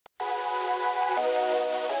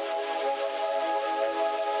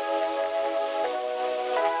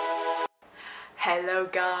Hello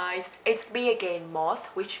guys, it's me again, Moth,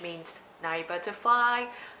 which means night butterfly.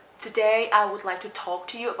 Today I would like to talk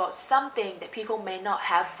to you about something that people may not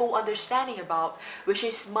have full understanding about, which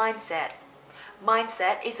is mindset.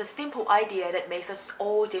 Mindset is a simple idea that makes us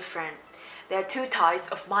all different. There are two types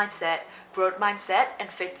of mindset, growth mindset and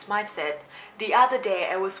fixed mindset. The other day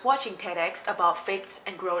I was watching TEDx about fixed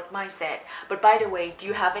and growth mindset. But by the way, do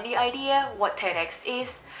you have any idea what TEDx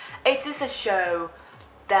is? It is a show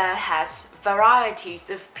that has varieties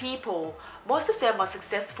of people. Most of them are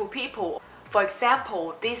successful people. For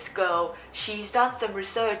example, this girl, she's done some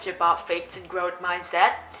research about fixed and growth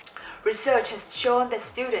mindset. Research has shown that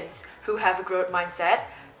students who have a growth mindset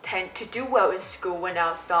tend to do well in school and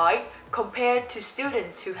outside compared to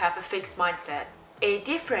students who have a fixed mindset. A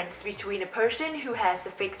difference between a person who has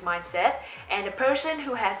a fixed mindset and a person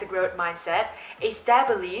who has a growth mindset is their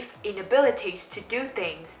belief in abilities to do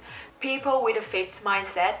things. People with a fixed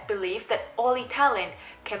mindset believe that only talent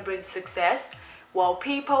can bring success, while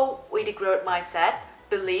people with a growth mindset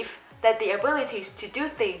believe that the abilities to do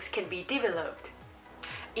things can be developed.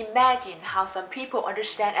 Imagine how some people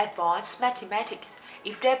understand advanced mathematics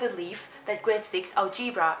if they believe that grade 6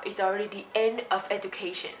 algebra is already the end of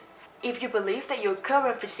education. If you believe that your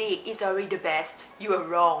current physique is already the best, you are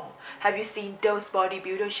wrong. Have you seen those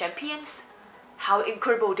bodybuilder champions? How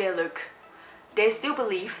incredible they look. They still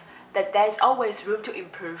believe that there is always room to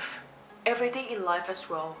improve. Everything in life as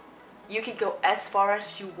well. You can go as far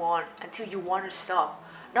as you want until you want to stop.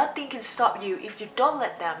 Nothing can stop you if you don't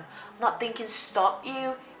let them. Nothing can stop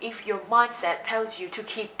you if your mindset tells you to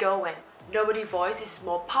keep going. Nobody's voice is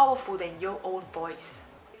more powerful than your own voice.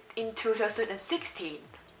 In 2016,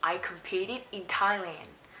 I competed in Thailand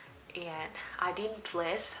and I didn't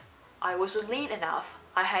place. I wasn't lean enough.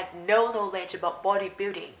 I had no knowledge about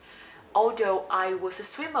bodybuilding. Although I was a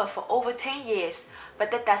swimmer for over 10 years,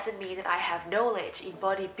 but that doesn't mean that I have knowledge in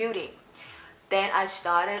bodybuilding. Then I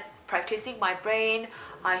started practicing my brain,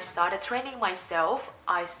 I started training myself,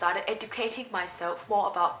 I started educating myself more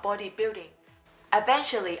about bodybuilding.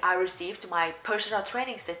 Eventually, I received my personal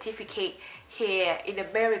training certificate here in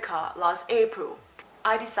America last April.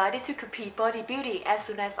 I decided to compete bodybuilding as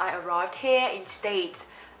soon as I arrived here in States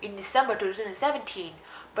in December 2017,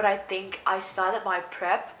 but I think I started my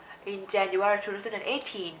prep in January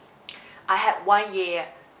 2018. I had 1 year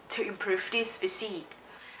to improve this physique,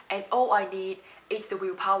 and all I need is the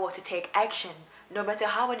willpower to take action, no matter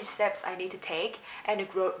how many steps I need to take, and a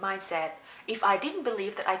growth mindset. If I didn't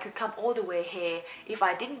believe that I could come all the way here, if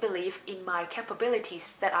I didn't believe in my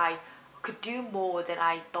capabilities that I could do more than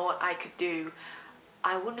I thought I could do,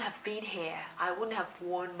 I wouldn't have been here. I wouldn't have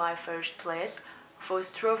won my first place for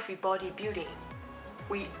trophy bodybuilding.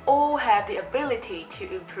 We all have the ability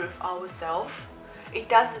to improve ourselves. It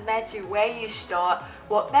doesn't matter where you start.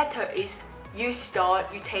 What matters is you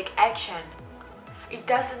start, you take action. It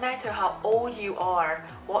doesn't matter how old you are.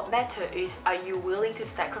 What matters is, are you willing to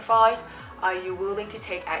sacrifice? Are you willing to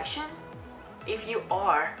take action? If you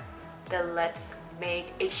are, then let's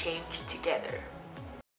make a change together.